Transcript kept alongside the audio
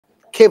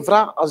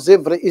Kevra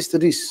azevre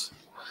istadis.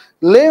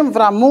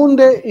 Lemvra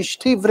munde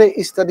istivre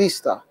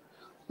istadista.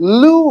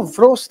 Lu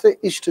vroste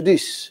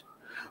istadis.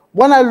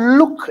 When I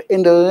look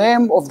in the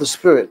realm of the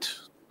spirit,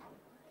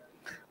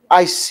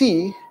 I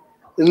see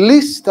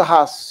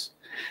listahas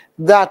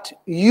that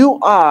you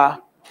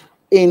are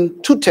in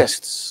 2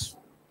 tests.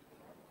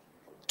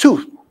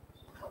 2.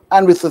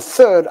 And with the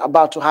 3rd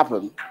about to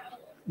happen.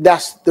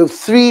 That's the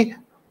 3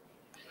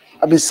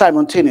 have been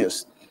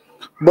simultaneous.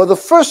 But the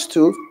first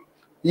 2,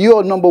 you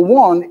are number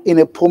 1 in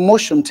a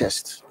promotion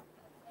test,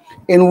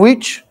 in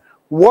which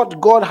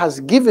what God has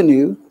given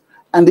you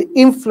and the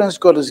influence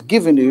God has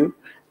given you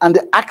and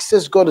the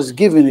access God has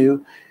given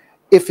you,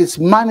 if it's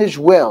managed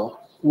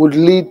well, would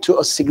lead to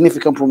a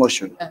significant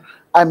promotion.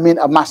 I mean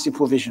a massive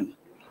provision.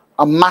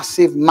 A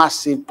massive,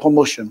 massive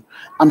promotion.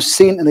 I'm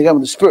seeing in the realm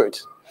of the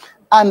spirit.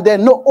 And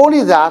then not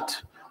only that,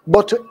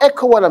 but to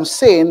echo what I'm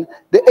saying,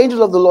 the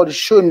angel of the Lord is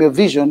showing me a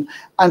vision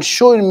and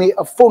showing me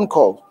a phone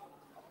call.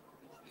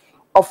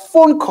 A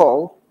phone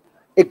call,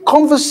 a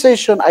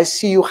conversation I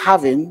see you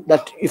having,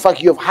 that in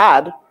fact you've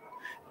had,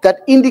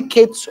 that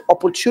indicates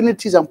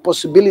opportunities and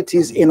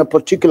possibilities in a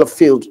particular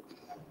field.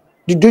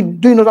 Do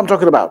you know what I'm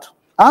talking about?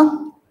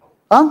 Huh?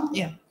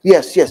 Yeah.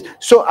 Yes.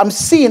 So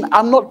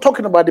I'm not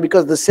talking about it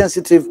because of the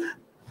sensitive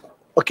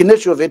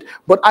nature of it,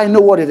 but I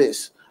know what it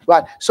is.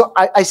 Right. So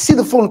I see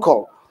the phone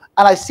call.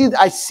 And I see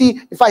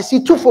if I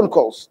see 2 phone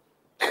calls.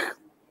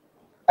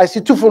 I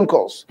see 2 phone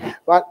calls.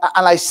 Right?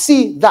 And I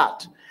see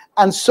that.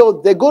 And so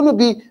there are going to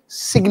be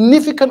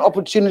significant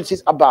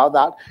opportunities about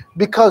that,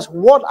 because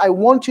what I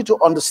want you to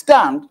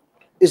understand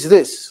is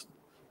this.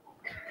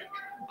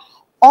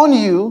 On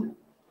you,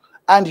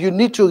 and you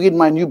need to read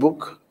my new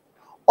book,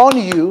 on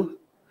you,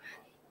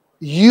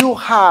 you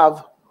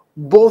have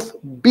both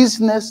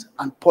business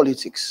and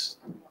politics.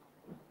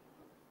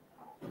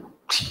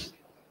 Do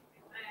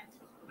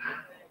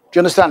you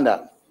understand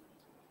that?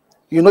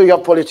 You know you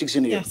have politics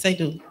in you. Yes, I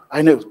do.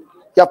 I know.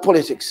 You have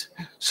politics.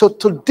 So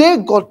today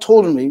God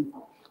told me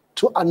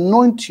to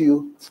anoint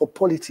you for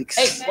politics.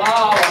 Hey,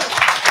 wow.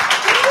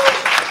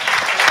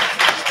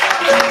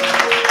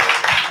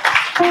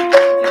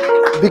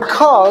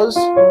 Because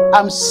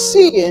I'm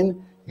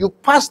seeing you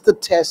pass the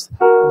test,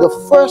 the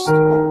first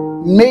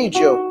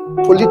major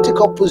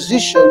political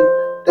position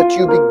that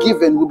you'll be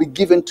given will be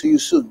given to you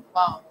soon.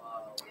 Wow.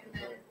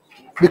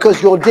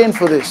 Because you're ordained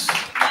for this.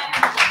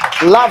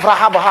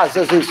 Lavrahabahas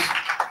says this.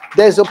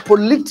 There's a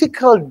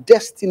political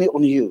destiny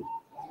on you.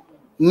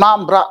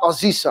 Mambra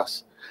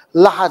Azisas.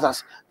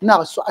 Lahadas.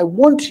 Now, so I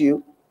want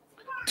you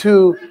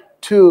to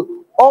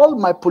all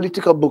my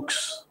political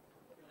books,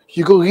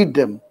 you go read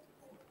them.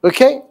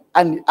 Okay?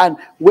 And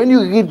when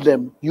you read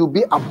them, you'll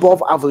be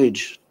above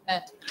average.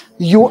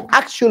 You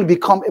actually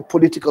become a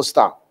political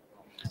star.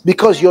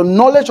 Because your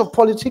knowledge of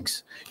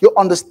politics, your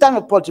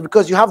understanding of politics,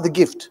 because you have the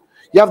gift,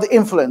 you have the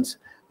influence.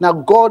 Now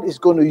God is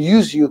going to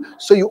use you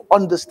so you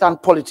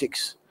understand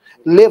politics.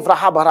 In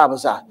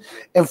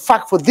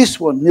fact, for this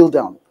one, kneel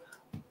down.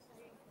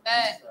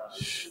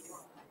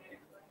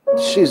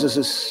 Jesus,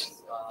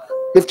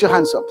 lift your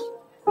hands up.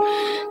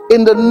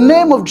 In the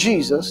name of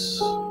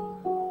Jesus,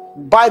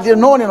 by the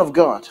anointing of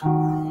God,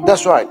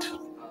 that's right,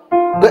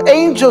 the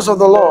angels of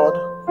the Lord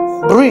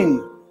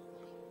bring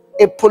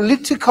a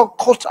political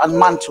coat and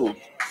mantle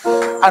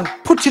and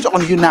put it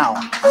on you now.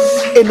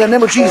 In the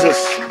name of Jesus.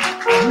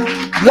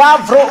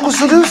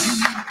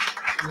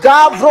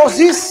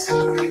 Davrosis,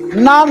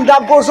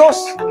 Nandabozos,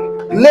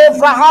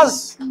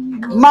 Levrahaz,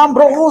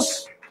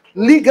 Mambrohus,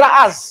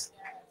 Ligraaz,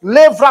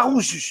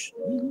 Levrahush,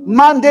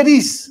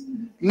 Manderis,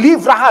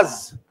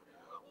 Livrahaz.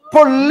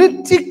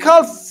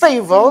 Political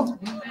favor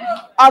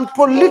and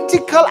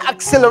political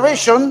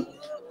acceleration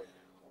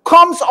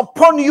comes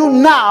upon you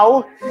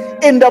now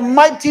in the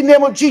mighty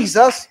name of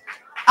Jesus,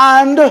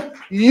 and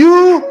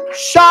you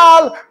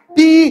shall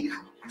be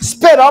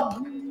sped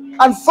up.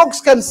 And folks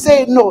can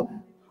say, no,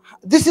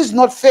 this is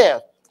not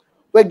fair.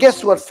 Well,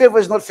 guess what? Favor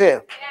is not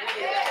fair.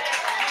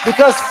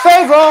 Because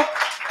favor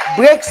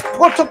breaks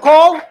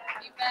protocol.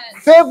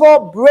 Favor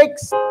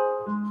breaks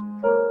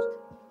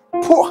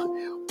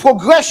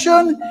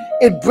progression.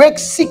 It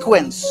breaks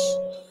sequence.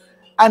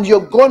 And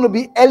you're going to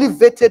be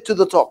elevated to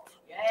the top.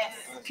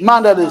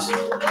 Man, that is.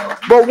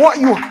 But what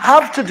you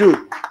have to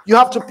do, you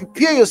have to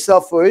prepare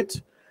yourself for it.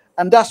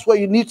 And that's what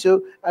you need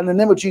to. In the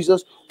name of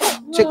Jesus,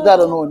 take that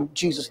on in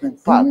Jesus' name.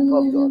 Father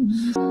of God.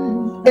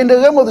 In the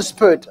realm of the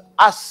spirit,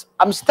 as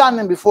I'm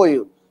standing before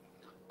you,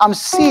 I'm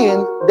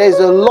seeing there's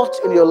a lot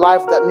in your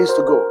life that needs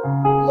to go.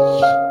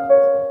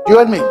 Do you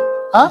hear me?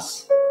 Huh?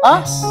 Yes. Huh?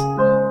 Yes.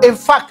 In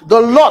fact, the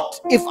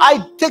lot, if I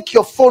take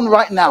your phone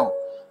right now,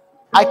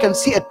 I can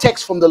see a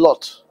text from the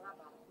lot.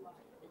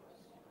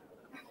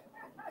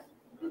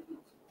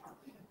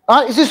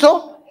 Is it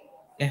so?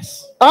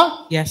 Yes.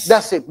 Huh? Yes.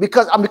 That's it.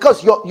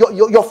 Because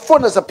your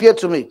phone has appeared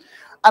to me,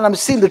 and I'm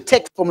seeing the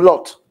text from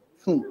Lot.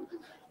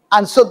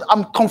 And so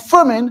I'm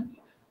confirming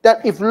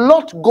that if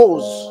Lot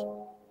goes,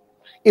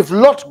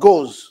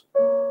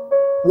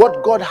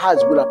 what God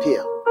has will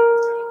appear.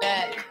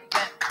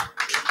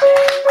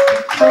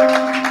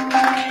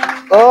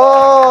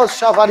 Oh Oh,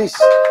 Shavaris,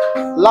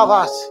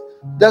 Lavas.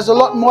 There's a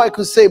lot more I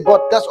could say,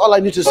 but that's all I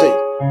need to say.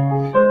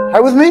 Are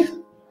you with me?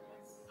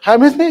 Are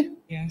you with me?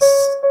 Yes.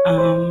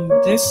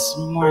 This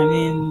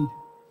morning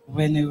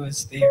when I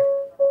was there,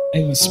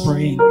 I was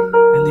praying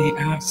and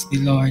I asked the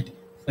Lord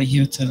for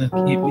you to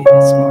locate me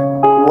this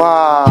morning.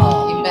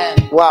 Wow.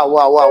 Amen.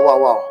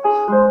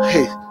 Wow.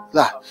 Hey,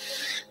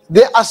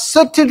 there are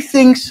certain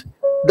things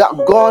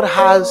that God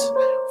has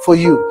for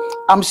you.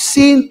 I'm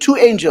seeing 2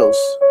 angels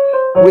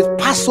with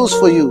parcels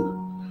for you,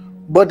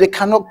 but they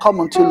cannot come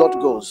until Lot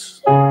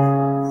goes.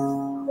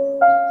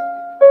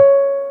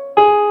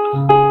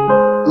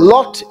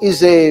 Lot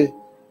is a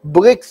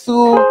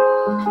breakthrough.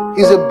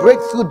 He's a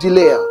breakthrough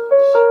delayer.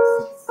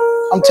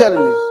 I'm telling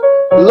you,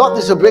 Lot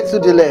is a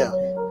breakthrough delayer.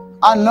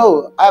 I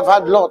know, I've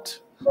had Lot,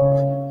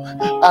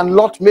 and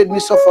Lot made me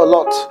suffer a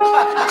lot.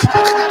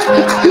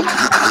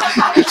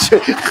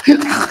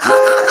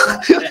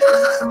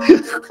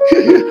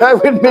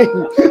 With me.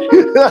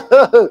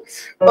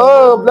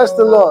 Oh, bless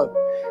the Lord.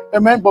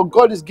 Amen. But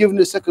God is giving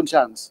you a second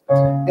chance.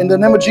 In the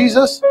name of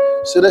Jesus.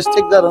 So let's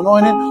take that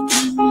anointing.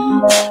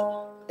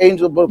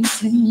 Angel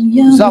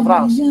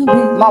Zavras.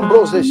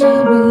 Mambroses.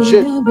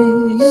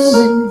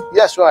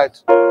 Yes,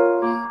 right.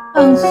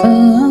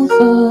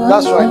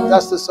 That's right.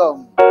 That's the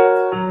song.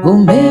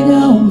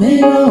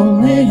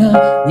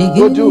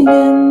 Go do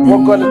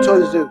what God has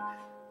told you to do.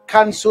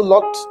 Cancel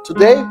Lot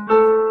today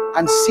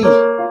and see.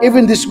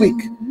 Even this week,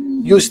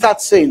 you start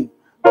seeing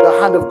the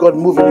hand of God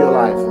move in your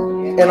life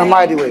in a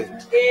mighty way.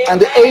 And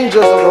the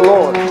angels of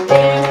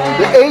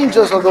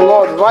the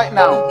Lord right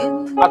now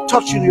are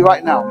touching you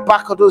right now.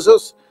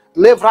 Bakadosos,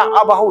 Levra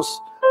Abahos,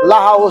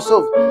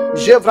 Lahaosov,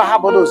 Jevra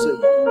Habados.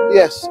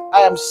 Yes,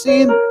 I am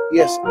seeing,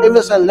 yes, even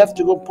as I left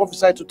to go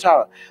prophesy to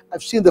Tara,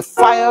 I've seen the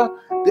fire,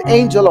 the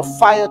angel of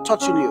fire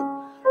touching you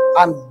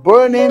and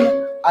burning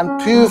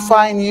and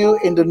purifying you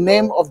in the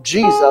name of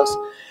Jesus.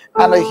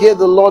 And I hear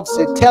the Lord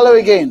say, tell her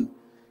again,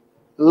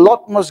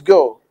 Lot must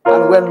go.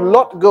 And when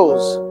Lot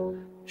goes,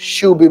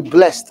 she'll be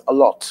blessed a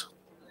lot.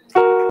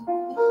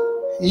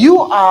 You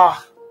are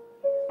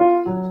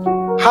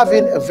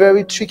having a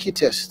very tricky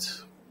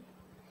test.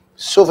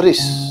 So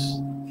this,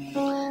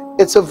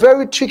 it's a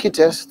very tricky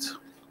test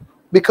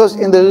because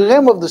in the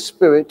realm of the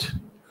spirit,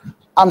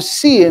 I'm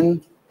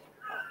seeing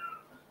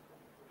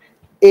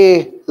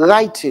a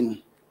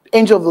writing.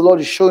 Angel of the Lord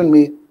is showing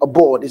me a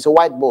board. It's a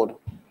whiteboard.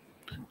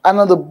 And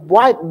on the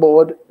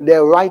whiteboard, there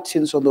are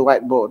writings on the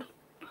whiteboard.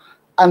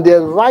 And there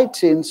are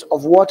writings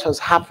of what has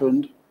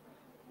happened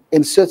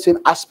in certain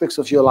aspects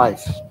of your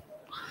life.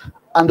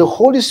 And the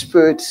Holy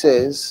Spirit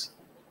says,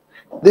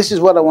 this is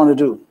what I want to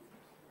do.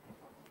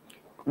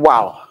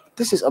 Wow,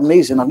 this is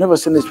amazing. I've never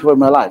seen this before in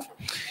my life.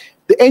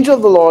 The angel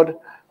of the Lord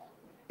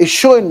is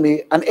showing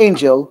me an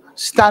angel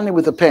standing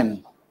with a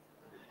pen.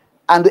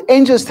 And the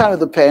angel is standing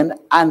with a pen,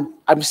 and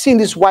I'm seeing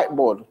this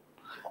whiteboard.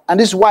 And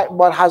this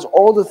whiteboard has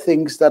all the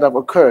things that have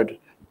occurred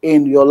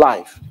in your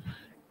life,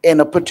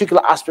 in a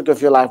particular aspect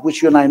of your life,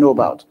 which you and I know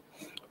about.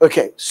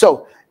 Okay,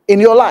 so in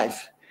your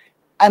life,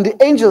 and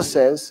the angel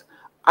says,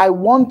 I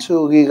want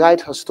to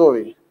rewrite her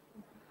story.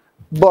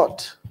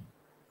 But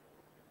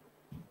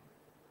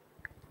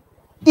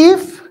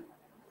if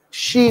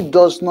she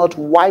does not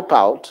wipe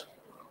out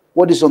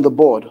what is on the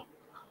board,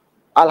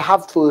 I'll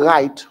have to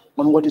write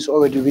on what is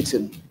already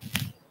written.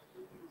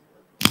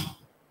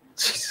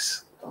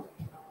 Jesus.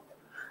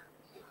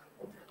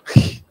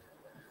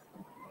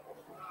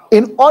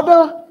 In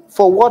order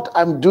for what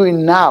I'm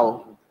doing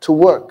now to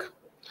work,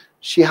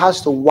 she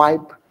has to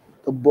wipe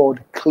the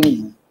board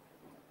clean.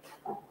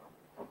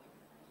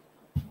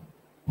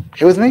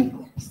 You with me?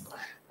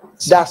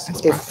 That's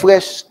a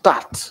fresh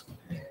start.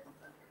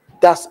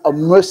 That's a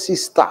mercy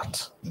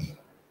start. You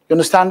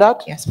understand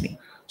that? Yes, please.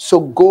 So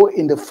go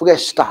in the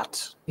fresh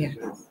start. Yeah.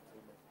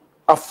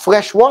 A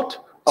fresh what?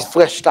 A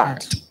fresh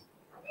start.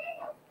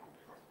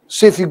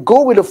 So if you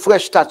go with a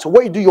fresh start, so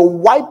what you do, you're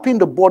wiping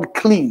the board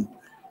clean.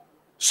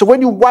 So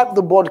when you wipe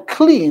the board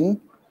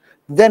clean,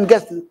 then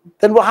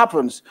what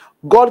happens?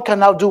 God can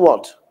now do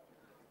what?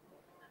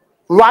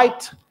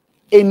 Write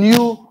a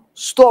new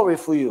story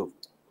for you.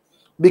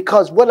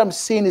 Because what I'm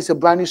seeing is a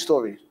brand new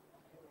story.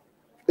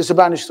 It's a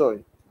brand new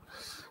story.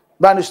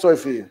 Brand new story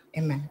for you.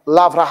 Amen.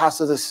 Lavra has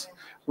this.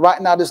 Right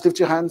now, just lift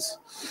your hands.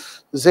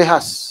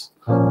 Zehas.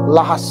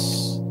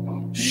 Lahas.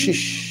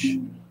 Shish.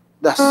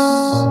 That's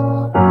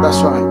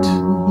right.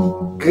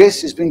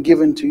 Grace has been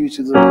given to you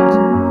to do it.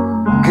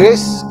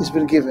 Grace has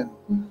been given.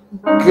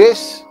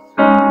 Grace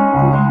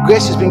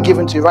has been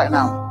given to you right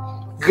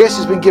now. Grace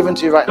has been given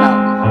to you right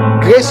now.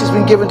 Grace has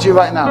been given to you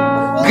right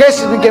now. Grace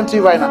has been given to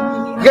you right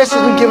now. Grace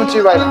has been given to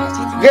you right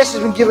now. Grace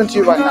has been given to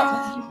you right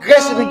now.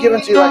 Grace has been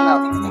given to you right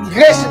now.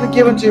 Grace has been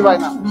given to you right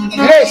now.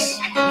 Grace,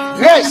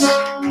 grace,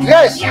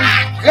 grace,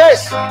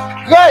 grace,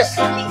 grace,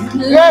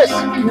 grace,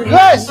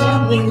 grace,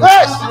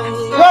 grace,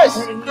 grace,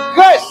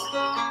 grace,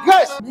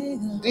 grace.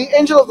 The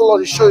angel of the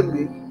Lord is showing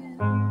me,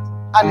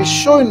 and is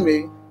showing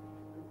me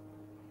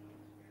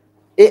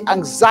an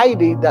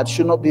anxiety that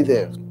should not be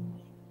there.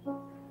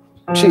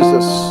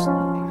 Jesus.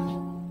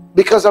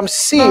 Because I'm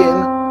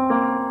seeing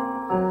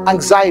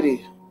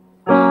anxiety.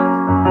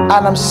 And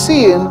I'm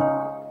seeing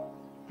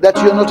that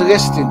you're not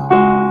resting.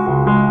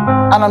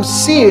 And I'm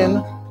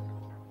seeing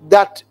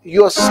that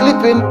you're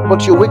sleeping,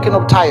 but you're waking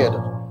up tired.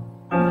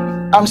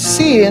 I'm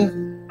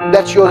seeing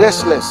that you're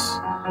restless.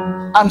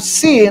 I'm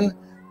seeing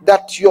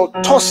that you're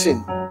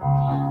tossing.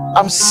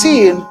 I'm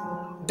seeing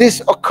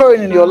this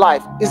occurring in your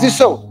life. Is this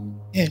so?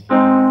 Yeah.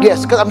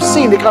 Yes, because I'm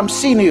seeing it, because I'm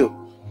seeing you.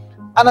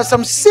 And as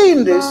I'm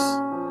seeing this,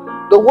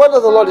 the word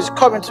of the Lord is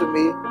coming to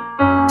me.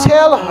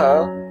 Tell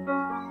her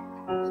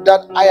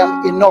that I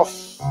am enough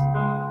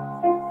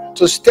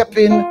to step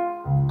in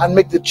and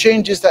make the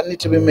changes that need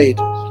to be made.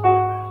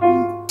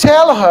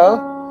 Tell her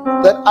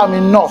that I'm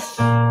enough.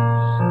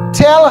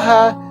 Tell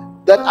her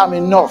that I'm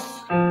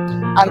enough.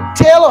 And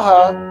tell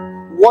her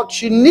what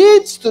she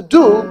needs to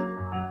do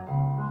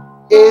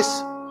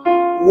is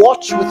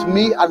watch with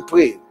me and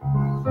pray.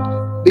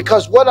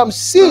 Because what I'm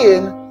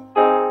seeing,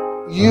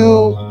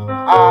 you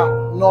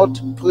are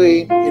not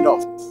praying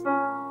enough.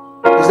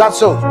 Is that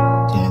so?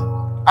 Yeah.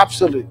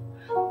 Absolutely.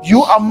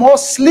 You are more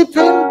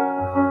sleeping,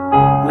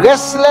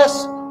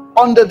 restless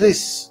under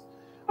this.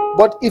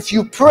 But if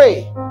you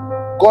pray,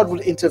 God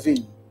will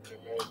intervene.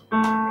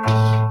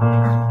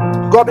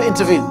 God will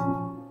intervene.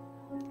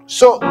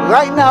 So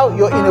right now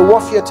you're in a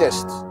warfare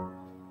test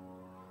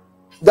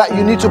that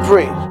you need to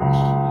pray.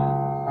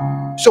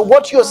 So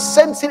what you're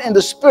sensing in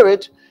the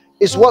spirit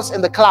is what's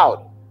in the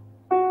cloud.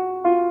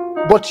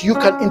 But you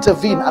can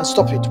intervene and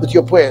stop it with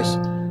your prayers.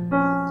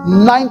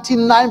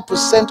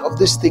 99% of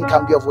this thing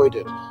can be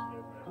avoided.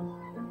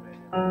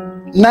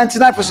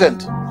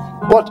 99%.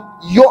 But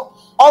your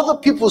other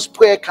people's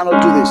prayer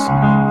cannot do this.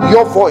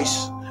 Your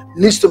voice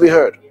needs to be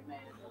heard.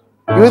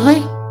 You with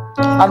me?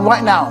 And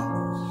right now,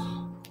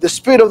 the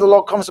Spirit of the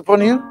Lord comes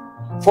upon you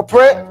for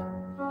prayer.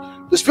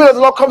 The Spirit of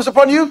the Lord comes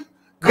upon you.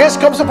 Grace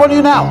comes upon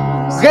you now.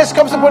 Grace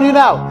comes upon you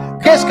now.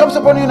 Grace comes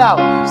upon you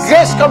now.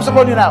 Grace comes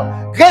upon you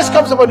now. Grace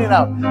comes upon you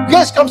now.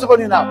 Grace comes upon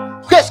you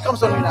now. Grace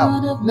comes upon you now.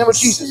 In the name of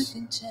Jesus.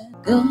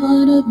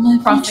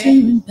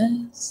 Prophet,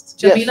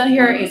 Jamila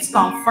here is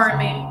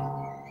confirming.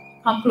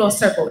 Come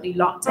closer about the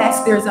lot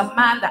test. There's a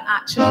man that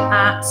actually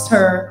asked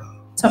her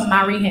to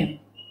marry him.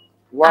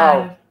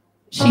 Wow. And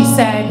she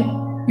said,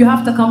 you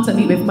have to come to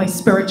me with my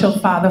spiritual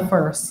father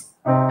first.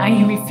 And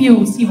he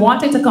refused. He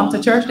wanted to come to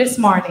church this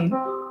morning,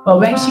 but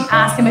when she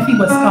asked him if he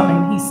was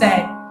coming, he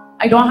said,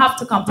 I don't have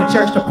to come to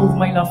church to prove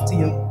my love to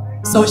you.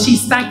 So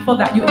she's thankful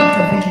that you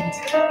intervened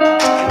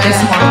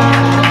this morning.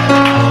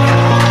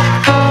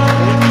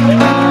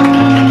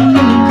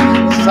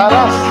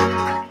 Saras,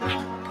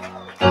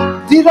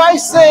 did I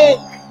say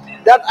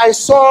that I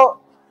saw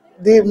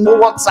the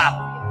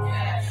WhatsApp?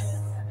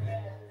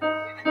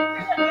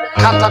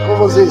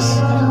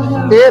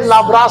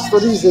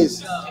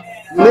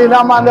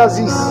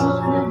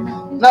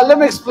 Now let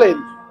me explain.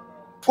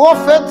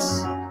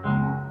 Prophets,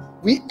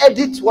 we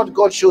edit what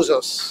God shows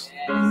us.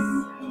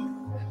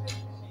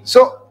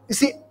 So you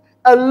see,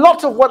 a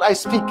lot of what I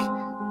speak,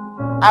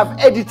 I've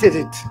edited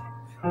it.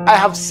 I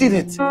have seen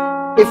it.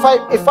 If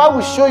I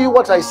will show you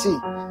what I see,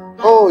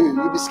 oh,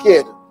 you'll be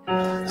scared.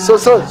 So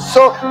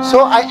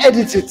I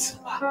edit it.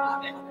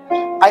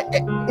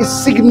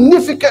 It's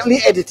significantly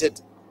edited.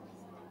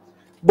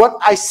 But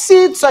I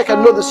see it so I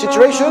can know the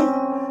situation,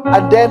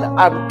 and then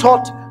I'm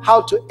taught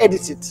how to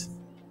edit it.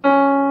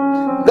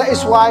 That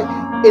is why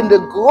in the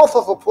growth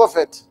of a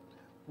prophet,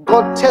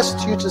 God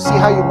tests you to see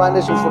how you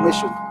manage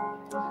information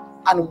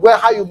and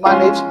how you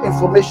manage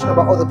information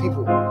about other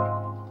people.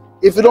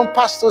 If you don't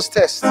pass those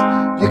tests,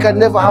 you can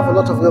never have a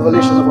lot of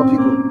revelations about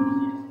people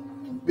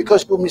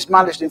because you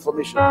mismanage the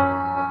information.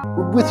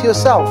 With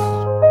yourself,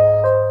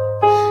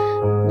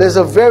 there's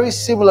a very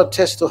similar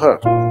test to her.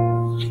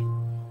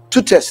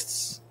 2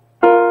 tests.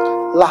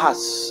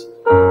 Lahas.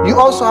 You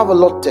also have a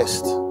lot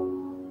test.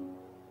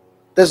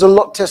 There's a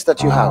lot test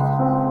that you have.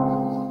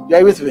 You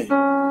are with me?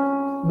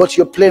 But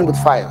you're playing with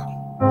fire.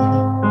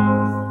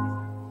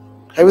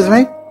 Are you with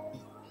me?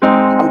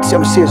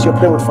 I'm serious. You're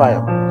playing with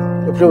fire.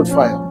 You're playing with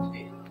fire.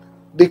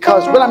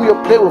 Because when I'm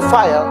playing with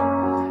fire,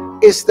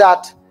 is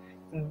that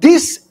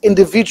this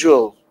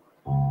individual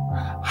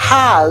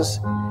has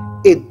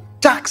a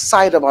dark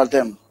side about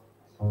them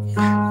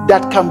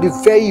that can be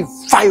very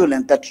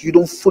violent that you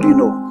don't fully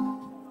know.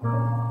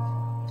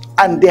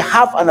 And they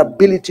have an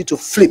ability to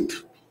flip.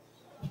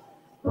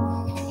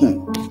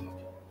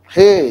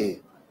 Hey.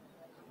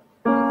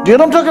 Do you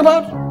know what I'm talking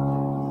about?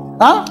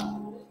 Huh?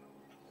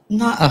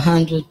 Not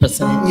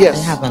 100%. Yes.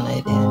 I have an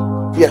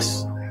idea.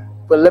 Yes.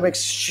 But let me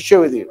share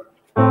with you.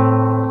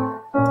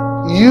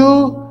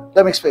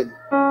 Let me explain.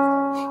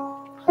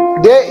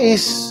 There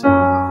is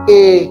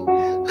a...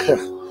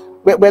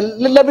 Well,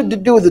 let me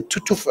deal with the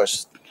two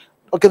first.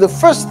 Okay, the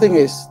first thing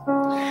is,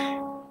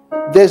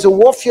 there's a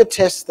warfare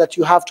test that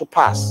you have to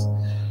pass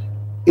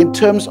in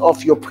terms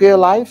of your prayer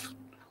life,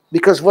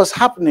 because what's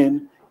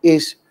happening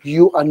is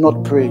you are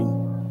not praying.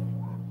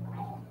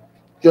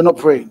 You're not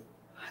praying.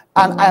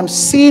 And I'm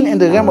seeing in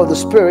the realm of the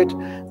spirit,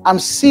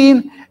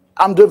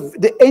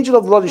 the angel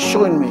of the Lord is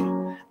showing me,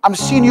 I'm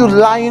seeing you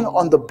lying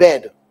on the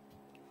bed,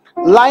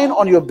 lying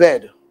on your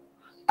bed,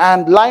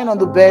 and lying on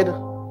the bed,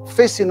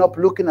 facing up,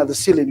 looking at the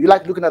ceiling. You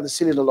like looking at the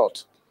ceiling a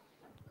lot.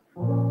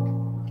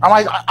 Am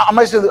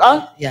I saying,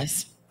 huh?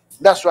 Yes.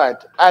 That's right.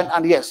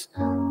 And yes.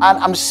 And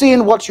I'm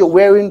seeing what you're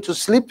wearing to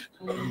sleep.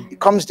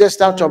 It comes just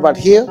down to about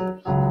here.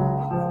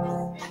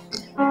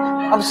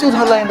 I'm seeing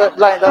her lying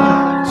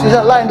down. She's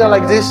lying down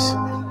like this.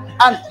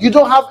 And you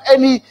don't have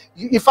any,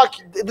 in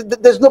fact,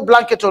 there's no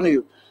blanket on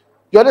you.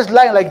 You're just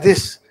lying like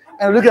this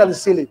and looking at the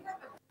ceiling.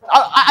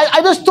 I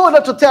just told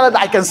her to tell her that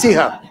I can see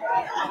her.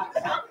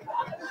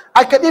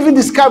 I can even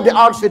describe the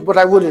outfit, but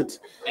I wouldn't.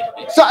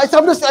 So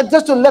I'm just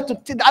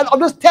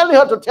telling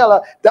her to tell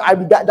her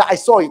that I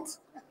saw it.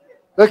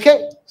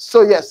 Okay?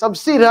 So yes, I'm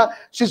seeing her.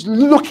 She's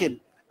looking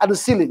at the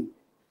ceiling.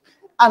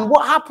 And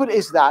what happened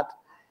is that,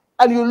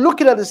 and you're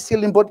looking at the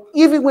ceiling, but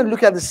even when you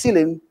look at the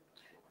ceiling,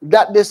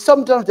 that there's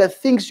sometimes there are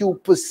things you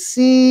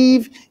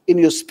perceive in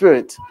your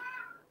spirit,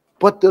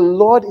 but the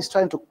Lord is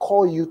trying to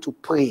call you to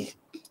pray.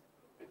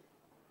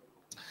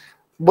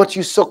 But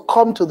you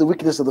succumb to the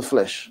wickedness of the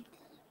flesh.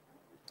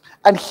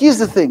 And here's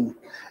the thing,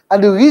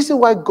 and the reason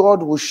why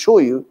God will show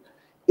you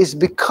is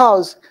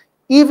because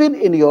even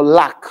in your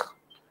lack,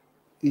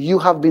 you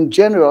have been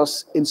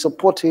generous in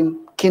supporting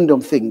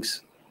kingdom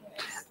things.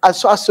 And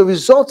so as a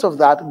result of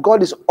that,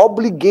 God is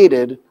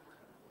obligated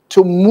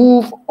to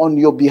move on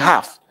your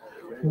behalf.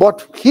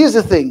 But here's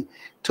the thing,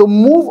 to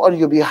move on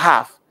your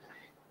behalf,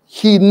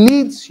 he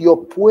needs your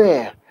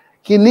prayer.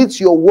 He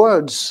needs your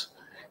words.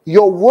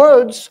 Your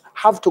words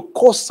have to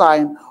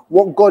co-sign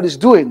what God is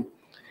doing.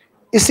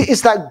 You see,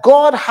 it's like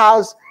God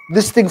has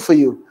this thing for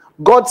you.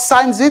 God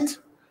signs it,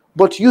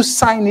 but you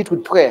sign it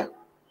with prayer.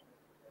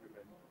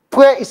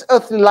 Prayer is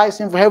earthly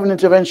license for heavenly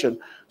intervention.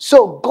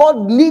 So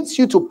God needs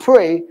you to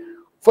pray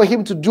for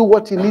him to do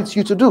what he needs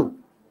you to do.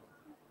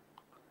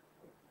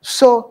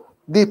 So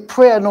the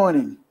prayer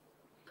anointing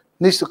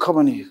needs to come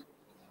on you.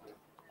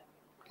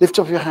 Lift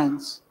up your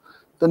hands.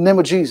 The name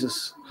of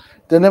Jesus.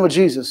 The name of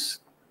Jesus.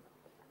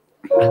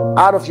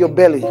 Out of your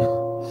belly,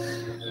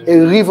 a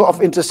river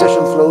of intercession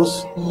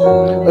flows.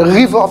 A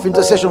river of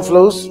intercession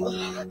flows.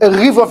 A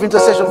river of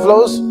intercession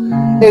flows.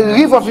 A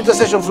river of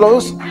intercession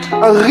flows.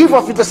 A river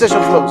of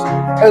intercession flows.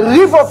 A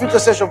river of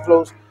intercession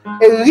flows.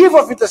 A river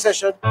of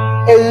intercession.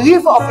 A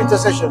river of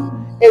intercession.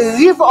 A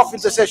river of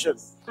intercession.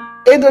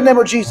 In the name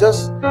of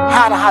Jesus.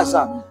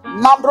 Hadahaza.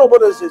 Mambro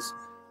Bodazis.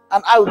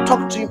 And I will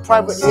talk to you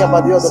privately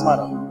about the other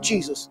matter.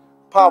 Jesus.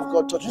 Power of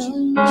God touches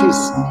you.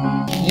 Jesus.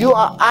 You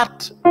are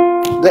at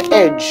the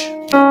edge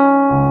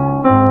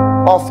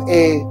of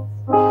a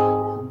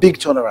big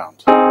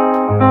turnaround.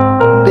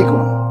 Big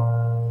one.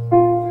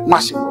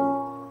 Massive one.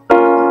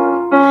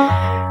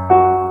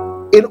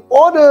 In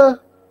order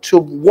to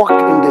walk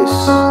in this,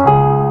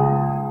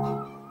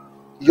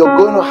 you're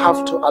going to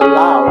have to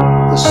allow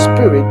the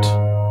Spirit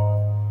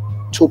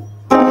to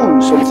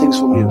prune some things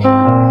from you.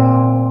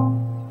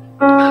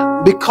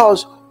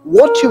 Because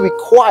what you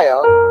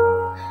require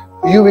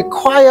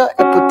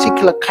a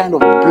particular kind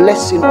of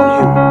blessing on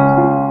you.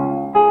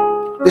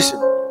 Listen,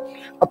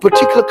 a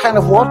particular kind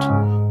of what?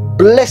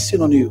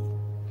 Blessing on you.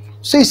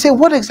 So you say,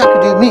 what exactly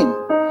do you mean?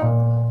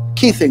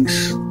 Key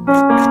things.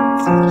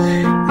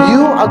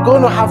 You are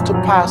going to have to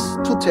pass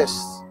 2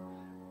 tests.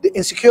 The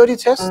insecurity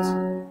test,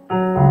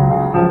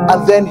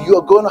 and then you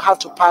are going to have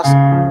to pass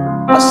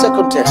a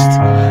second test.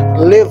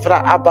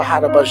 Levra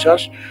Abahara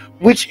Bajash,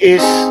 which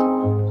is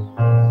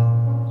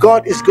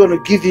God is going to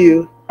give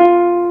you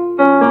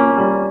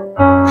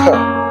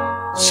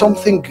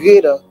something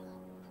greater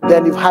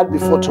than you've had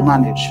before to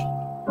manage.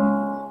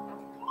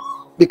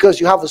 Because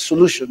you have a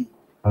solution.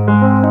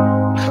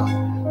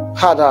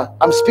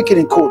 I'm speaking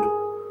in code.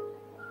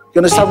 You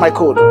understand my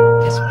code?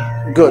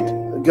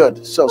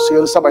 Good. So you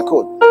understand my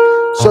code.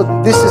 So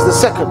this is the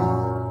second.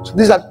 So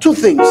these are 2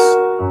 things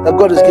that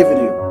God has given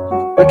you.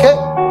 Okay?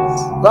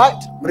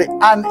 Right?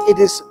 And it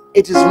is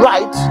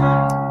right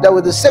that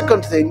with the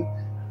second thing,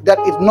 that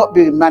it not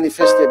be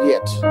manifested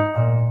yet.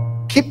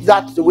 Keep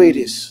that the way it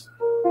is.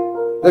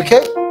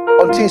 Okay?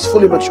 Until it's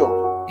fully mature.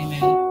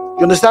 Amen.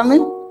 You understand me?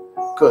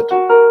 Good.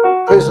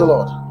 Praise the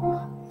Lord.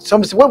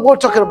 Somebody say, what we're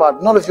talking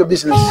about? None of your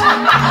business.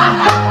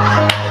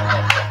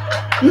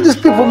 You these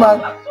people, man.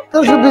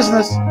 None of your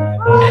business.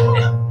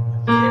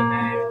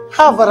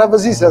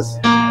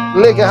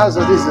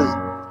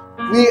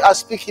 We are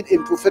speaking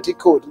in prophetic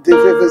code.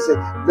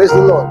 Praise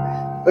the Lord.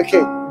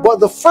 Okay. But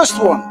the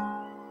first one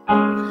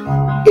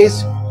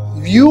is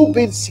you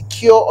being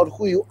secure on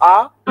who you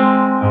are,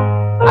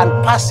 and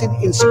passing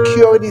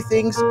insecurity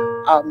things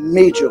are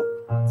major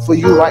for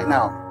you right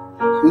now.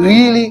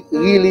 Really,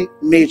 really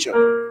major.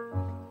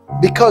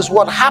 Because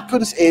what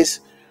happens is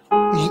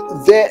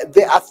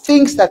there are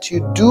things that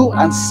you do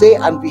and say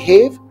and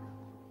behave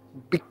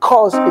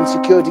because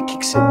insecurity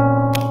kicks in.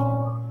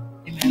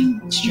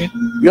 Amen. It's true.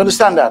 You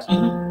understand that?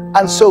 Mm-hmm.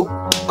 And so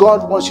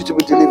God wants you to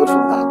be delivered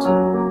from that.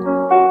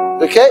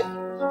 Okay?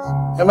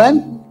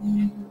 Amen?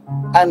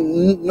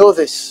 And know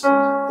this.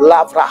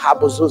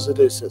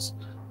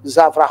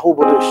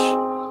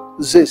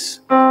 This.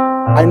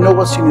 I know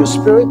what's in your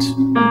spirit.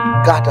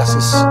 God does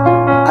this.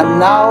 And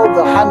now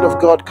the hand of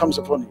God comes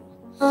upon you.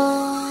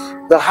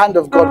 The hand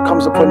of God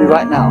comes upon you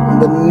right now in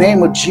the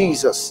name of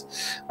Jesus.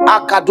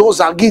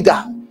 Akadoza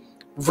gida,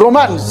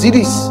 vroman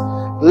zidis,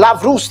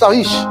 lavrus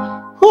tarish,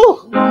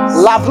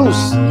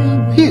 lavrus.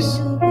 Peace.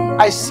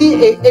 I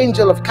see an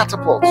angel of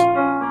catapult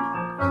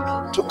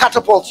to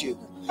catapult you.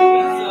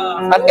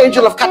 An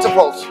angel of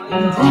catapult.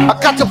 A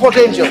catapult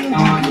angel.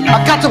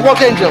 A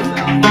catapult angel.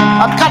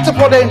 A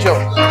catapult angel.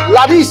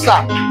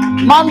 Larissa,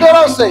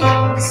 Manderose,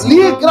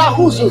 Ligra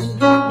Huzu.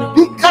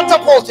 Be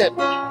catapulted.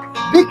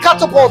 Be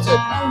catapulted.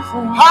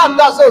 How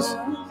does this?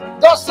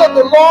 Thus said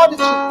the Lord, if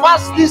you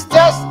pass this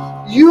test,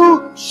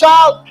 you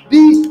shall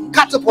be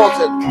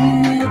catapulted.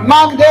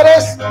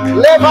 Manderes,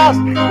 Levas,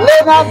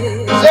 Lenan,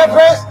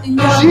 Zevres,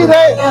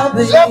 Jire,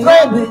 Zevre,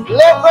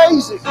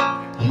 Levreisi,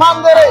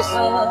 Manderes,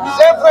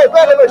 Zevre,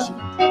 Berevish.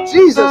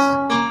 Jesus.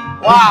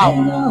 Wow.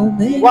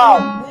 Wow.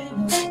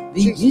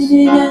 Jesus.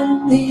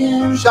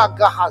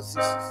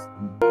 Shagahazis.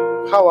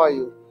 How are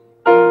you?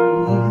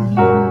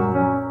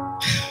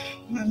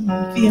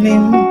 I'm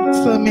feeling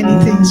so many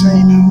things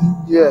right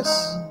now. Yes,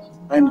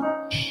 I know.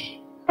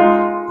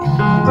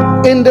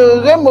 In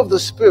the realm of the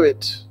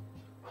spirit,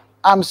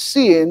 I'm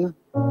seeing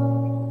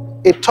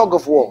a tug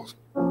of war.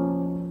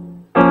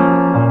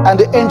 And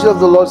the angel of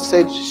the Lord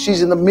said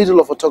she's in the middle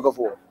of a tug of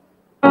war.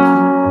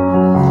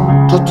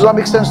 Does that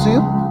make sense to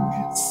you?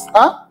 Yes.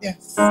 Huh?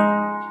 Yes.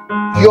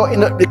 You're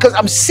in a, because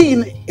I'm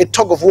seeing a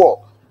tug of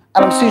war.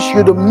 And I'm seeing you're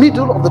in the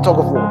middle of the tug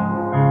of war.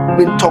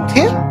 Being tugged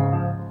here,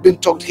 being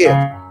tugged here.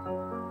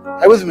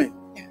 Are you with me?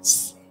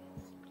 Yes.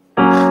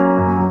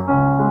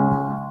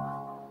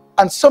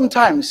 And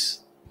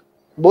sometimes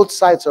both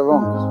sides are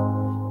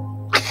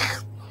wrong.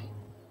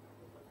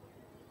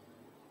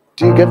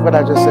 Do you get what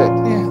I just said?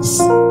 Yes.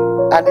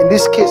 And in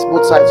this case,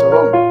 both sides are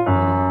wrong.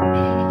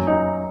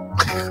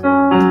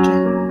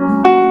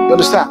 You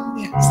understand?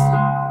 Yes.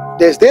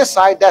 There's their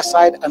side, that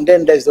side, and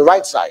then there's the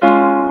right side.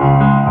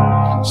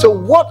 So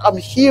what I'm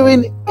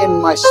hearing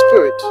in my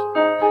spirit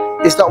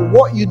is that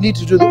what you need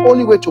to do, the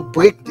only way to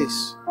break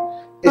this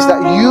is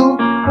that you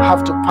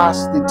have to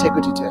pass the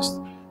integrity test.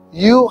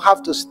 You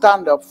have to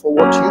stand up for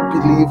what you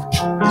believe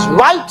is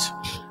right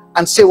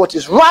and say what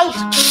is right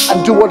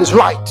and do what is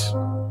right.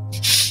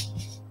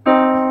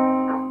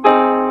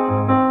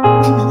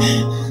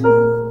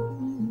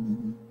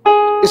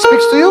 It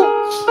speaks to you?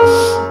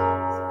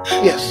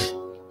 Yes,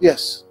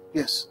 yes,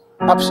 yes.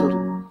 Absolutely,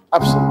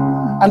 absolutely.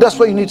 And that's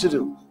what you need to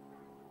do.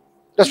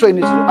 That's what you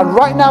need to do. And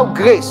right now,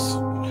 grace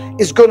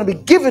is going to be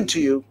given to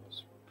you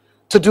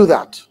to do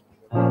that.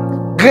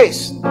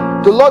 Grace.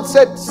 The Lord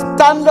said,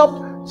 stand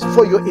up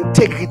for your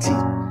integrity.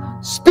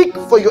 Speak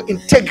for your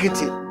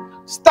integrity.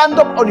 Stand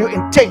up on your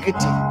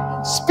integrity.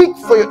 Speak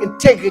for your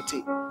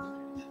integrity.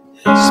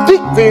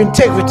 Speak for your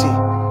integrity.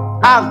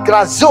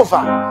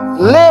 Agrazova,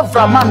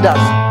 Levramandas,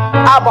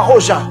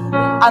 Abahoja.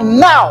 And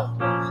now,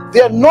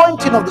 the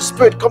anointing of the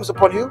Spirit comes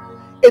upon you.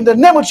 In the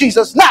name of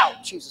Jesus. Now,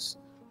 Jesus.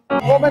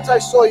 The moment I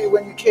saw you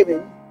when you came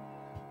in,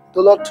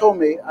 the Lord told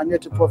me I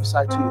need to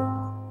prophesy to you.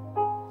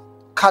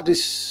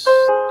 Kadis.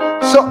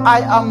 So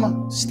I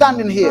am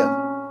standing here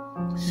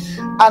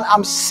and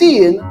I'm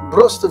seeing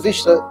Brosta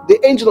Vishta, the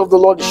angel of the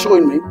Lord is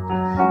showing me,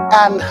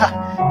 and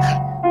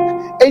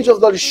angel of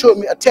the Lord is showing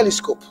me a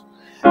telescope.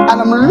 And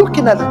I'm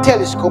looking at the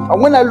telescope,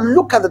 and when I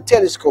look at the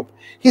telescope,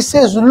 he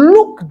says,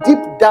 look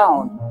deep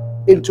down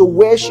into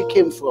where she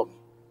came from.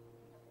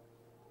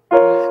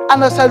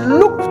 And as I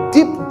look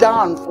deep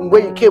down from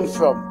where you came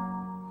from,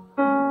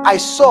 I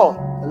saw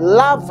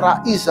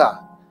Lavra Isa.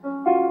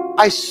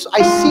 I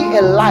see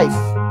a life.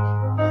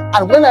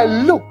 And when I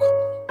look,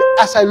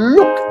 as I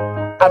look,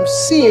 I'm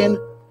seeing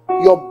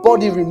your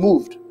body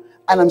removed.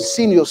 And I'm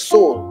seeing your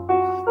soul.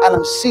 And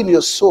I'm seeing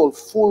your soul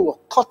full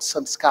of cuts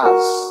and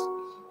scars.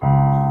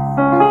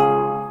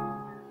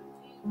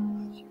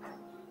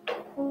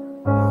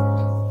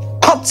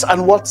 Cuts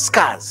and what?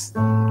 Scars.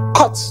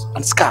 Cuts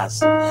and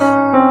scars.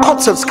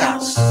 Cuts and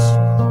scars.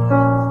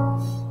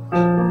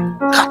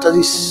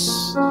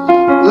 Catalyst.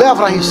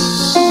 Leverage.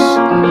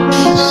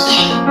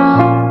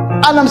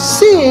 And I'm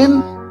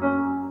seeing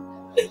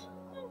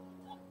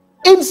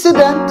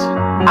incident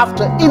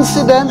after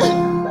incident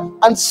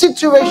and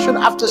situation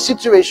after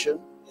situation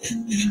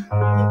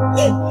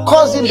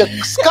causing the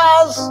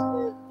scars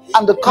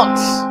and the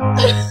cuts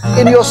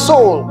in your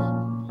soul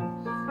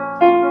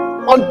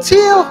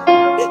until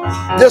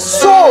the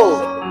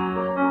soul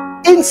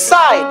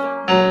inside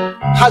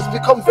has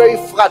become very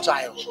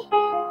fragile.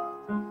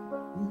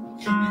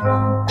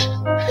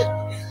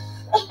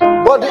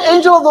 But the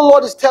angel of the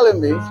Lord is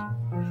telling me,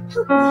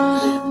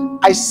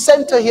 I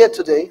sent her here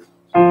today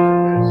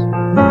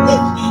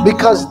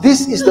because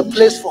this is the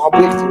place for her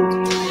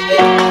breakthrough.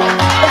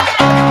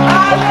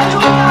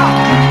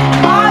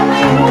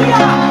 Hallelujah!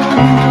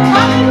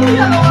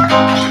 Hallelujah!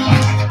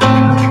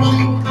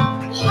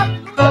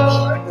 Hallelujah,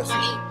 Lord!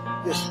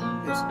 Yes.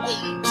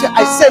 See,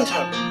 I sent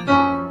her.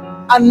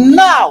 And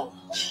now,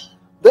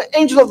 the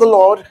angel of the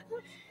Lord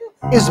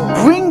is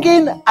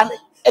bringing and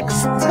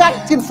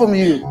extracting from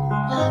you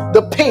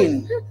the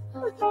pain,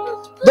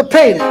 the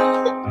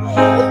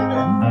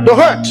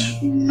hurt,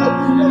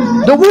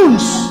 the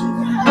wounds,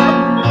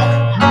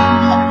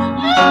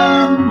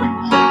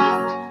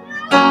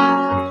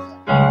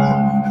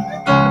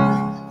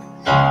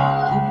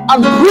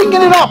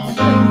 bringing it up.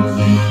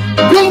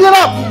 Bring it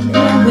up.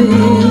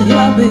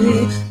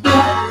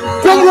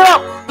 Bring it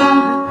up.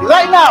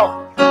 Right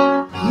now.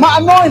 My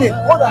anointing.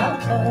 Hold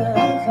on.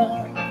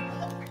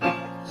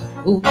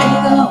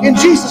 In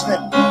Jesus'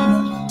 name.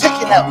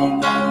 Take it out.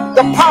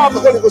 The power of the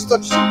Holy Ghost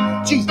touches you.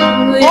 Jesus.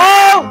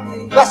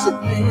 Oh! That's it.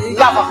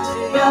 Lava.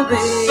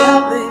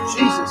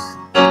 Jesus.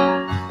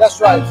 That's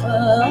right.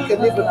 You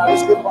can live now.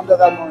 Let's live under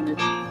that anointing.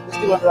 Let's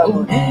live under that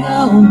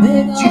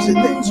anointing. Jesus.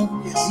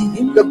 Yes.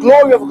 The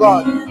glory of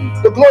God.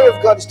 The glory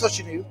of God is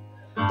touching you.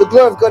 The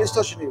glory of God is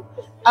touching you.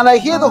 And I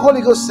hear the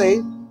Holy Ghost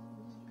say,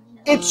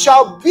 it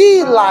shall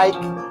be like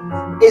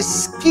a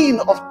skin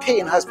of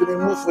pain has been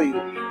removed for you.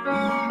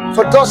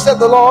 For thus said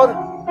the Lord,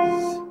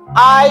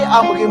 I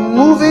am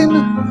removing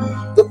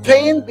the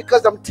pain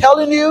because I'm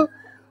telling you,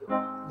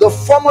 the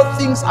former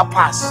things are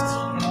past.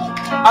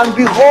 And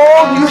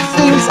behold, new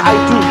things I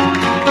do.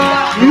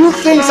 New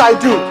things I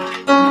do.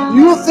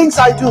 New things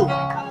I do.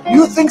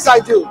 New things I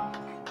do.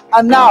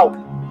 And now,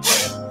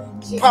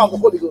 power of the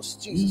Holy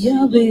Ghost. Jesus.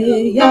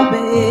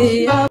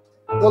 The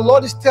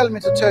Lord is telling me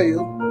to tell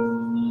you,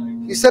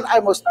 He said, I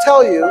must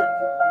tell you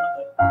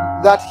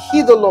that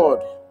He, the Lord,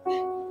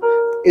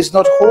 is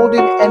not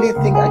holding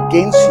anything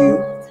against you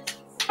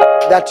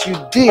that you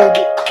did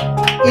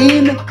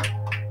in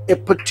a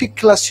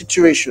particular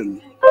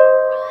situation.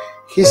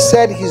 He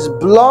said His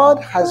blood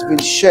has been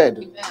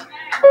shed,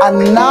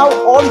 and now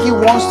all He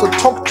wants to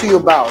talk to you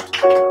about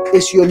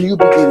is your new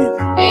beginning.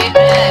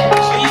 Amen.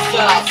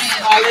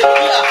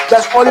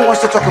 That's all He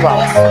wants to talk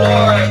about.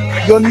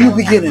 Your new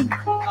beginning.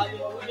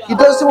 He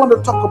doesn't want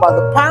to talk about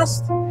the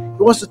past.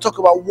 He wants to talk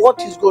about what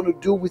He's going to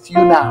do with you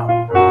now,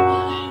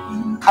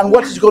 and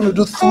what He's going to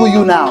do through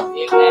you now,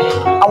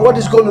 and what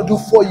He's going to do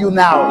for you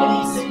now.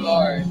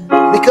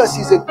 Because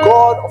He's a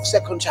God of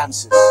second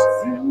chances.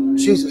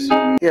 Jesus.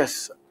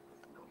 Yes.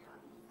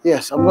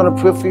 Yes, I'm going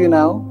to pray for you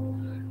now.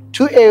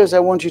 2 areas I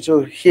want you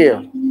to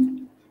hear.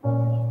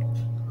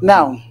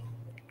 Now,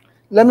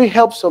 let me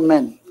help some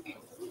men.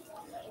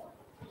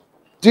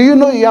 Do you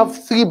know you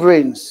have 3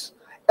 brains?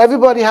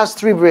 Everybody has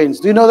 3 brains.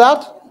 Do you know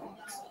that?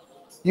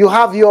 You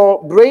have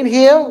your brain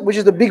here, which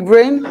is the big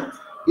brain.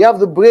 You have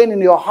the brain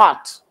in your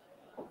heart.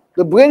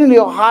 The brain in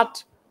your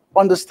heart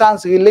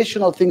understands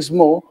relational things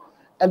more.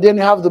 And then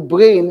you have the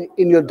brain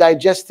in your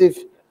digestive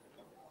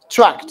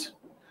tract.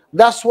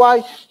 That's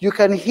why you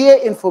can hear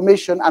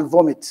information and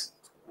vomit.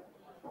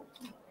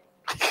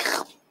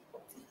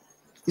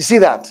 You see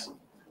that?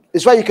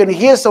 It's why you can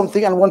hear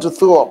something and want to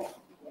throw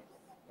up.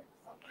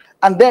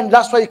 And then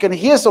that's why you can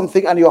hear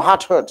something and your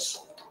heart hurts.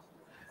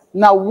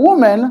 Now,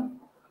 women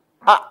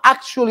are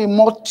actually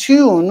more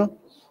tuned.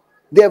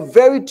 They're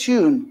very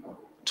tuned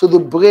to the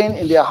brain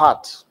in their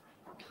heart.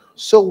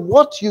 So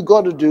what you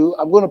got to do,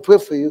 I'm going to pray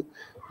for you.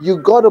 You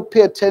got to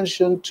pay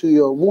attention to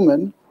your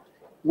woman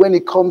when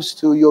it comes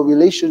to your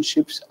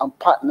relationships and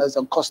partners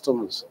and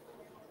customers.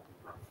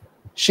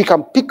 She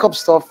can pick up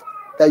stuff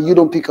that you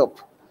don't pick up.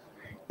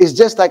 It's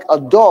just like a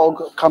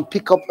dog can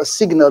pick up a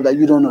signal that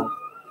you don't know.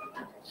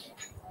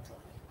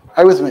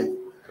 Are you with me?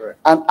 Correct.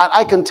 And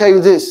I can tell you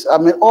this. I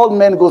mean, all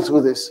men go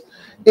through this.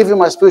 Even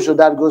my spiritual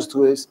dad goes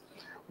through this.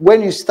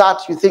 When you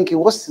start, you're thinking,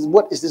 what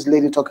is this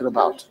lady talking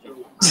about?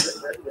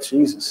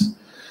 Jesus.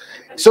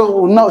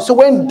 So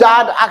when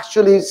dad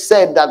actually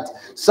said that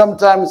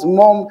sometimes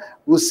mom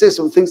will say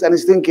some things and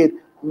he's thinking,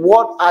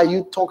 what are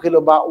you talking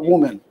about,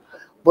 woman?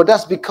 But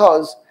that's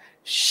because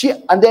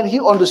and then he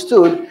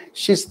understood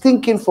she's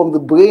thinking from the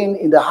brain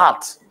in the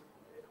heart.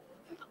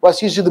 Well,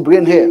 it's usually the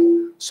brain here.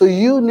 So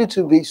you need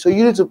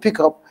to pick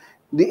up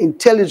the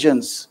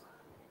intelligence,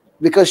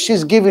 because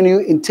she's giving you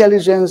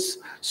intelligence.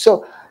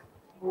 So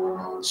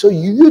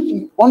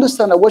you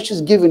understand that what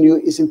she's giving you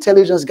is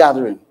intelligence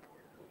gathering,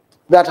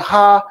 that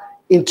her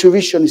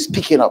intuition is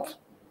picking up.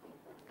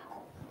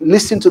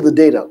 Listen to the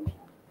data.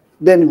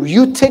 Then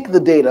you take the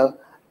data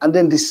and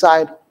then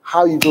decide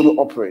how you're going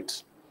to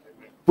operate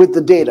with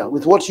the data,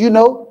 with what you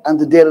know and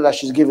the data that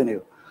she's giving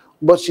you.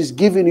 But she's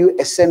giving you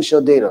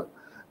essential data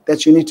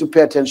that you need to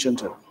pay attention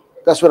to.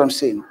 That's what I'm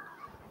saying.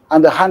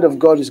 And the hand of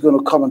God is going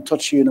to come and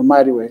touch you in a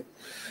mighty way.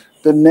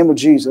 The name of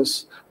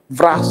Jesus.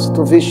 Vras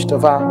tovish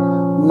tava,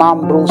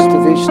 mambros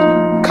tovish,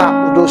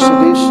 ka udos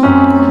tovish,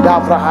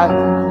 davrahai.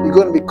 You're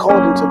going to be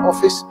called into an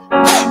office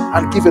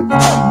and given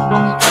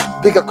a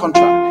bigger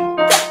contract.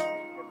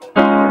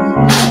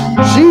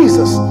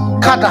 Jesus.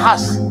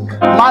 Katahas.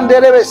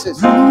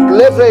 Mandereveses.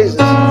 Levreses.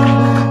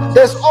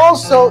 There's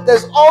also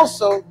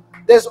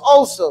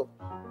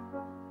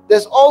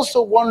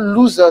one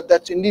loser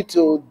that you need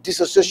to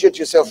disassociate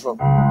yourself from.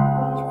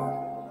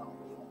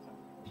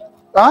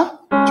 Huh?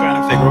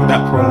 Trying to figure out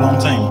that for a long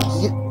time.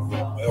 Yeah.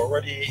 I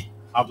already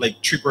have like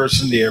 3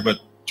 persons there, but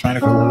trying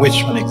to figure out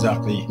which one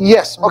exactly.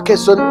 Yes. Okay,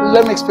 so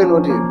let me explain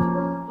what you.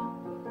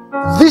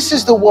 This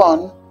is the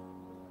one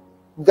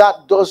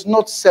that does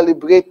not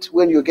celebrate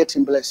when you're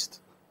getting blessed.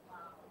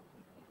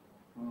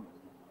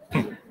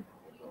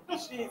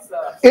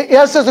 It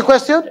answers the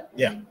question?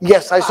 Yeah.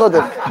 Yes, I saw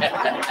that.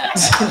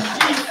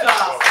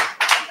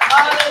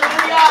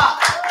 Hallelujah.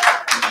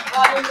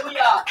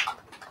 Hallelujah.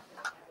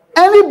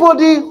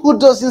 Anybody who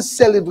doesn't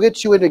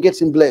celebrate you when you're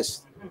getting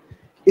blessed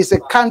is a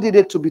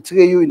candidate to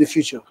betray you in the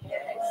future.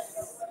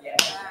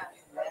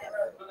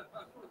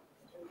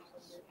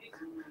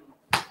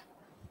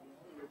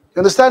 You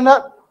understand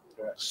that?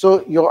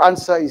 So your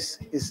answer is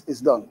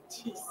done.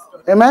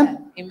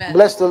 Amen? Amen.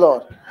 Bless the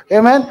Lord.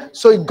 Amen.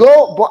 So you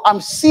go, but I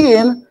see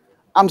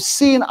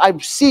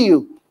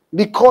you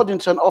be called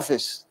into an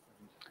office.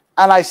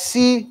 And I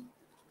see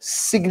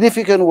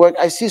significant work.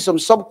 I see some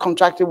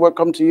subcontracted work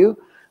come to you,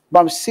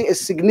 but I see a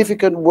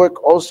significant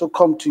work also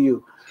come to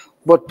you.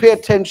 But pay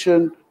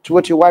attention to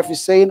what your wife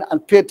is saying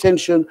and pay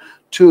attention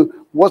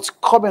to what's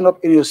coming up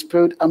in your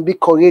spirit and be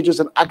courageous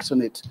and act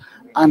on it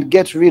and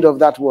get rid of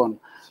that one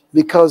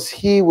because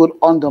he will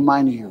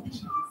undermine you.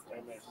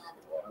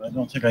 I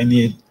don't think I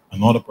need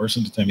another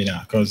person to tell me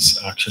that because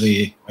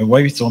actually my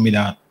wife told me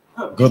that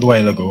a good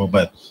while ago,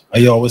 but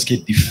I always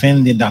keep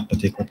defending that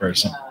particular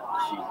person.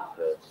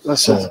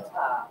 That's it.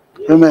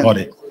 Amen. Got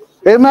it.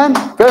 Amen.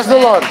 Praise the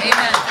Lord.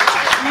 Amen.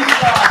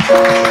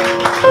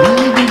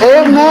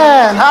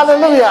 Amen.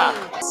 Hallelujah.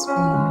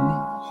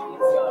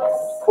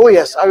 Oh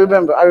yes, I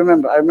remember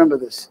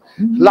this.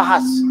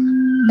 Lahas,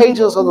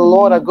 angels of the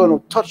Lord are going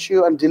to touch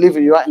you and deliver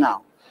you right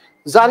now.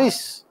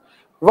 Zaris,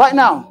 right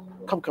now.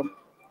 Come.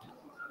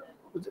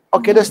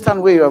 Okay, let's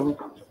stand where you are.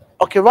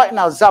 Okay, right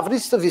now,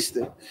 Zavrista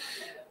Vista.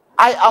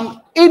 I am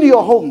in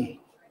your home.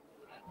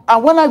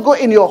 And when I go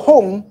in your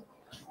home,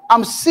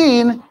 I'm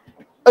seeing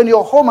in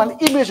your home an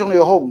image on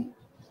your home.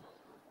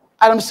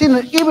 And I'm seeing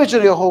an image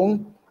on your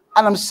home,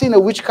 and I'm seeing a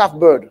witchcraft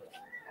bird.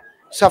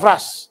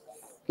 Savras,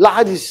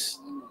 Lahadis.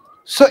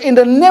 So in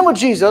the name of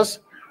Jesus,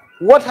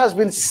 what has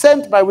been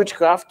sent by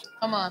witchcraft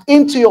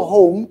into your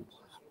home,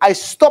 I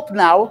stop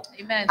now.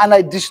 Amen. And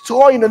I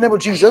destroy in the name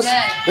of Jesus.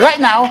 Amen. Right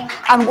now.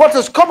 And what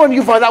has come on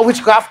you for that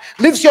witchcraft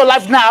lives your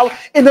life now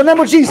in the name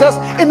of Jesus.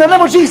 In the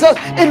name of Jesus.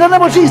 In the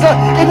name of Jesus.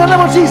 In the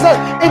name of Jesus.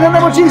 In the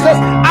name of Jesus.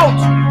 Out.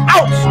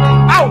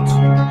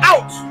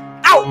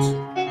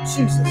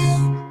 Jesus.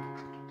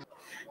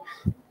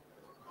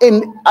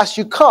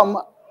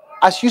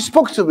 As you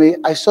spoke to me,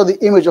 I saw the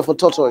image of a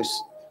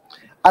tortoise.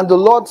 And the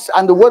word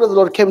of the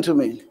Lord came to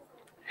me.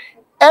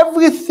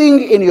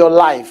 Everything in your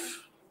life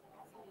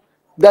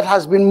that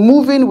has been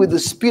moving with the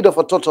speed of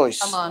a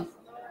tortoise. Come on.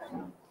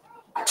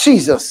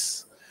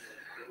 Jesus.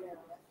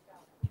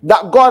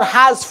 That God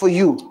has for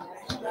you.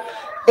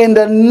 In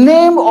the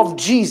name of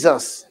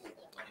Jesus.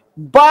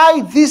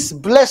 By this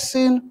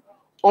blessing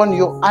on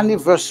your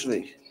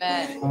anniversary.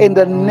 Amen. In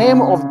the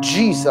name of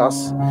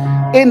Jesus.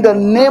 In the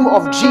name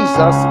of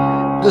Jesus.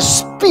 The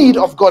speed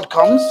of God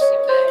comes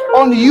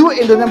on you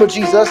in the name of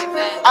Jesus.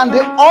 And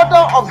the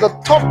order of the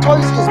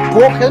tortoise is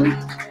broken.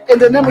 In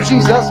the name of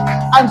Jesus,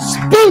 and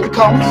speed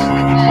comes,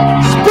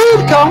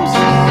 speed comes,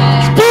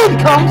 speed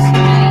comes,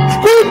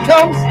 speed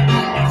comes,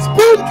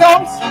 speed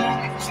comes,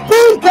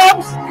 speed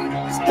comes,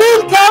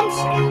 speed comes, speed comes,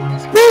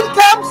 speed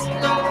comes,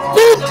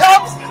 speed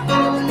comes,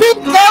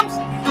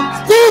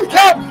 speed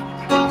comes,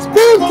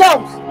 speed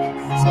comes,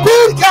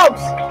 speed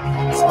comes,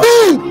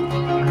 speed,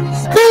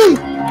 speed,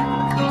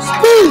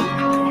 speed,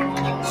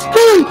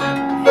 speed.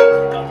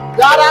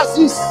 That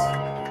is